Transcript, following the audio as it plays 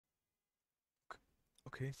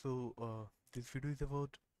Okay, so this video is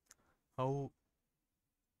about how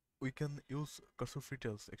we can use cursor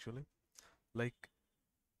features actually. Like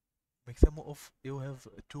maximum of you have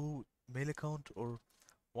two mail account or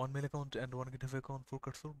one mail account and one GitHub account for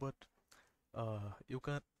cursor, but you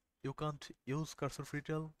can't use cursor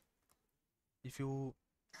feature if you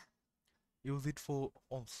use it for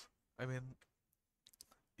once. I mean,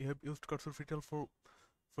 you have used cursor feature for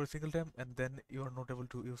a single time and then you are not able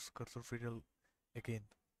to use cursor feature again.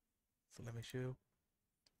 So let me show you.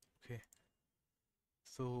 Okay,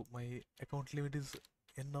 so my account limit is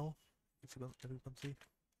in now. If you can see.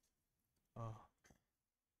 Uh,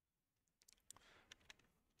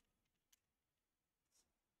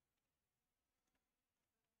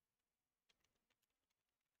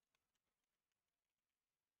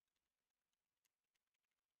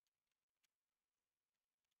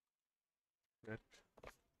 that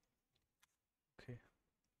okay.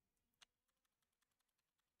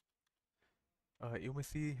 You may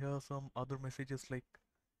see here some other messages like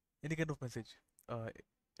any kind of message, uh,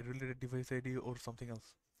 related device ID or something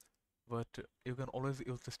else. But you can always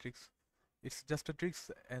use this tricks. It's just a tricks,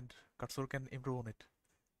 and cursor can improve on it.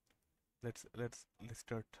 Let's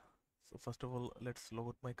start. So first of all, let's log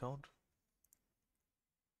out my account.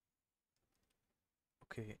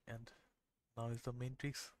 Okay, and now is the main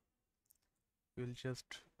tricks. We'll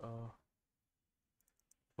just open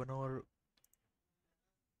our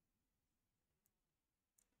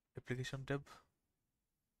application tab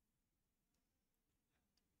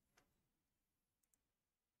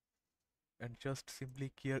and just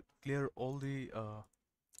simply clear all the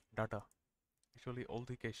data, actually all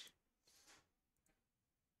the cache.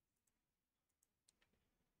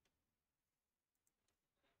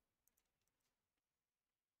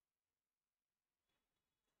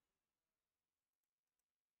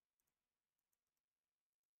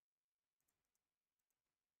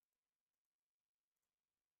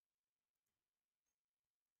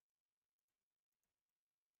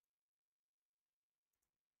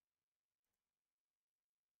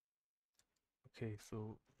 Okay,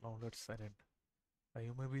 so now let's sign in.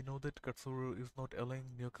 You maybe know that cursor is not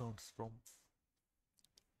allowing new accounts from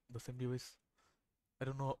the same device. I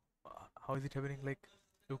don't know how is it happening. Like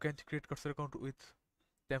you can't create cursor account with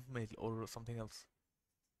temp mail or something else.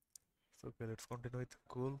 So okay, let's continue with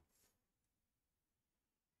Google.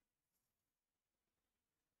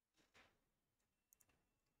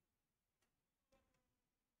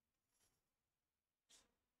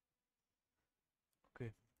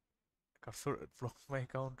 Okay, cursor blocked my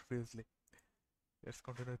account previously. Let's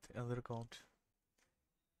continue with another account.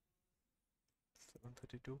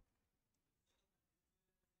 732.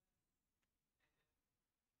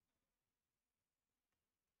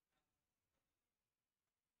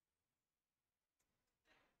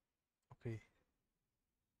 Okay,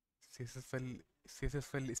 CSS file CSS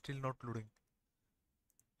file is still not loading.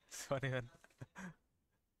 Sorry man.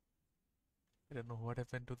 I don't know what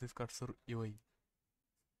happened to this cursor UI.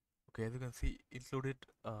 Okay, as you can see, included.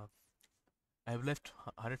 I have left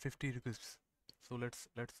 150 requests. So let's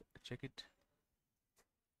check it.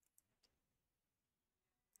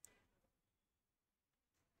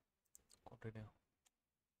 Continue.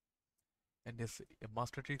 And yes, a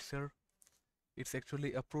master tricks here. It's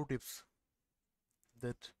actually a pro tips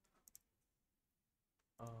that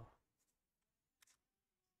uh,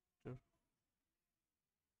 sure,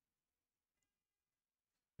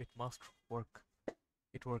 it must work.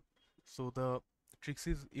 It worked. So the tricks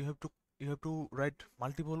is you have to write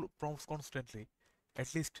multiple prompts constantly.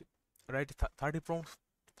 At least write 30 prompts,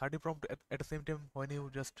 30 prompt at the same time when you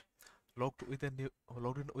just logged in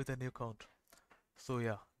with a new account. So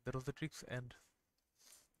yeah, that was the tricks, and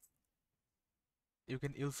you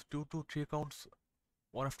can use 2 to 3 accounts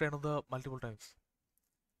one after another multiple times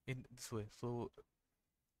in this way. So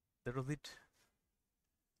that was it.